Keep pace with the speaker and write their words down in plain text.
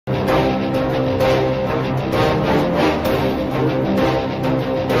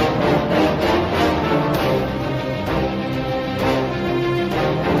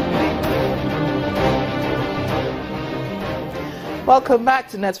Welcome back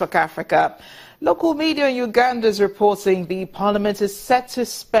to Network Africa. Local media in Uganda is reporting the parliament is set to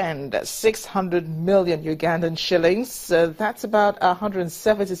spend 600 million Ugandan shillings. That's about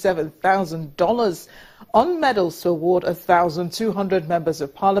 $177,000 on medals to award 1,200 members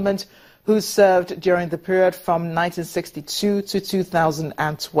of parliament who served during the period from 1962 to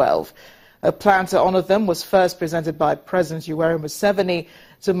 2012. A plan to honor them was first presented by President Yoweri Museveni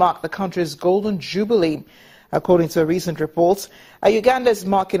to mark the country's Golden Jubilee. According to a recent report, Uganda is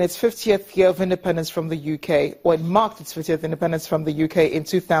marking its 50th year of independence from the UK, or it marked its 50th independence from the UK in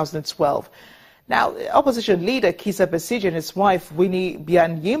 2012. Now, opposition leader Kizza Besigye and his wife Winnie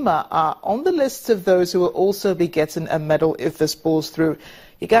Byanyima are on the list of those who will also be getting a medal if this falls through.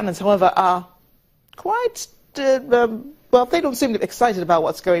 Ugandans, however, are quite, well, they don't seem excited about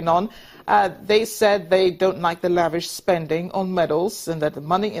what's going on. They said they don't like the lavish spending on medals and that the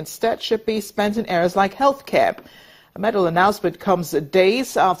money instead should be spent in areas like healthcare. A medal announcement comes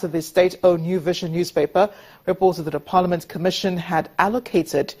days after the state-owned New Vision newspaper reported that a Parliament Commission had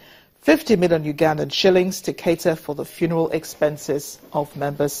allocated 50 million Ugandan shillings to cater for the funeral expenses of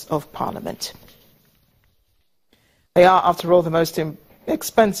members of Parliament. They are, after all, the most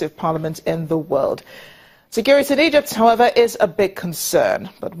expensive parliament in the world. Security in Egypt, however, is a big concern.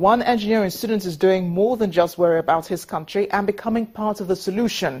 But one engineering student is doing more than just worry about his country and becoming part of the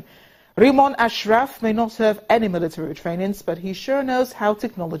solution. Rimon Ashraf may not have any military trainings, but he sure knows how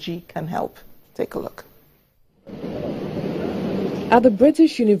technology can help. Take a look. At the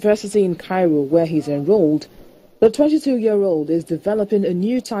British University in Cairo, where he's enrolled, the 22-year-old is developing a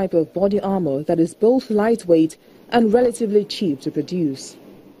new type of body armor that is both lightweight and relatively cheap to produce.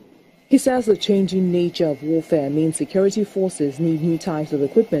 He says the changing nature of warfare means security forces need new types of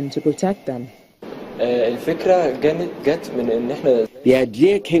equipment to protect them. The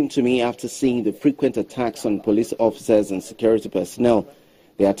idea came to me after seeing the frequent attacks on police officers and security personnel.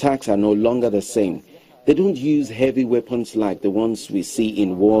 The attacks are no longer the same. They don't use heavy weapons like the ones we see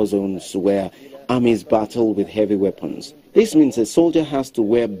in war zones where armies battle with heavy weapons. This means a soldier has to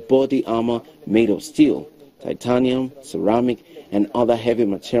wear body armor made of steel, titanium, ceramic, and other heavy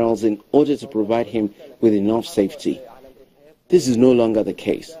materials in order to provide him with enough safety. This is no longer the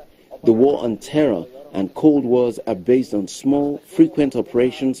case. The war on terror and Cold Wars are based on small, frequent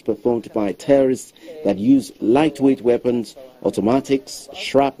operations performed by terrorists that use lightweight weapons, automatics,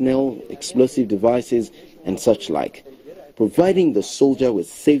 shrapnel, explosive devices, and such like. Providing the soldier with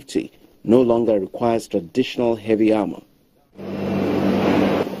safety no longer requires traditional heavy armor.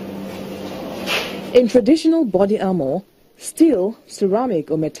 In traditional body armor, steel,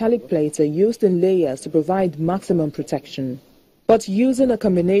 ceramic or metallic plates are used in layers to provide maximum protection. But using a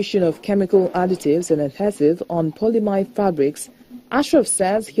combination of chemical additives and adhesive on polyamide fabrics, Ashraf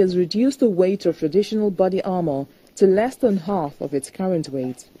says he has reduced the weight of traditional body armor to less than half of its current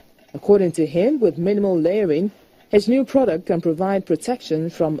weight. According to him, with minimal layering, his new product can provide protection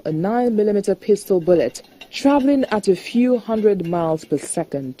from a 9mm pistol bullet traveling at a few hundred miles per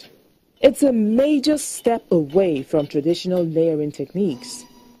second. It's a major step away from traditional layering techniques.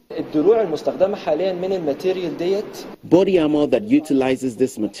 Body armor that utilizes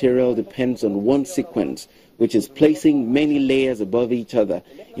this material depends on one sequence, which is placing many layers above each other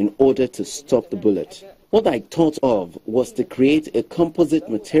in order to stop the bullet. What I thought of was to create a composite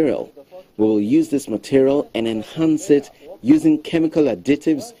material. We will use this material and enhance it using chemical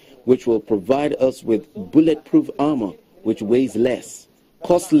additives, which will provide us with bulletproof armor, which weighs less,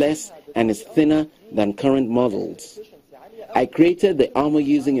 costs less, and is thinner than current models. I created the armor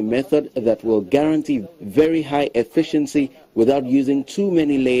using a method that will guarantee very high efficiency without using too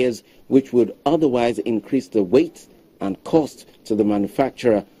many layers, which would otherwise increase the weight and cost to the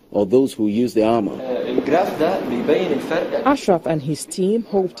manufacturer or those who use the armor. Ashraf and his team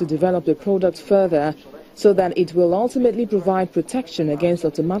hope to develop the product further so that it will ultimately provide protection against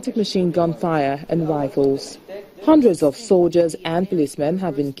automatic machine gun fire and rifles. Hundreds of soldiers and policemen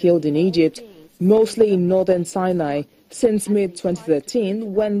have been killed in Egypt, mostly in northern Sinai, since mid-2013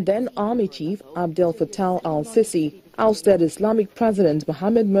 when then Army Chief Abdel Fattah al-Sisi ousted Islamic President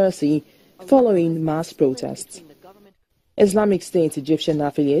Mohamed Morsi following mass protests. Islamic State's Egyptian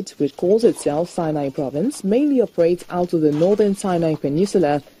affiliate, which calls itself Sinai Province, mainly operates out of the northern Sinai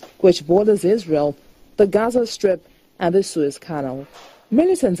Peninsula, which borders Israel, the Gaza Strip and the Suez Canal.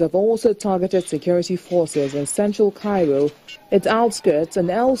 Militants have also targeted security forces in central Cairo, its outskirts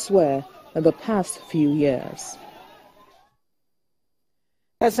and elsewhere in the past few years.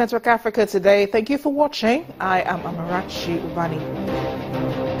 That's Network Africa today. Thank you for watching. I am Amarachi Ubani.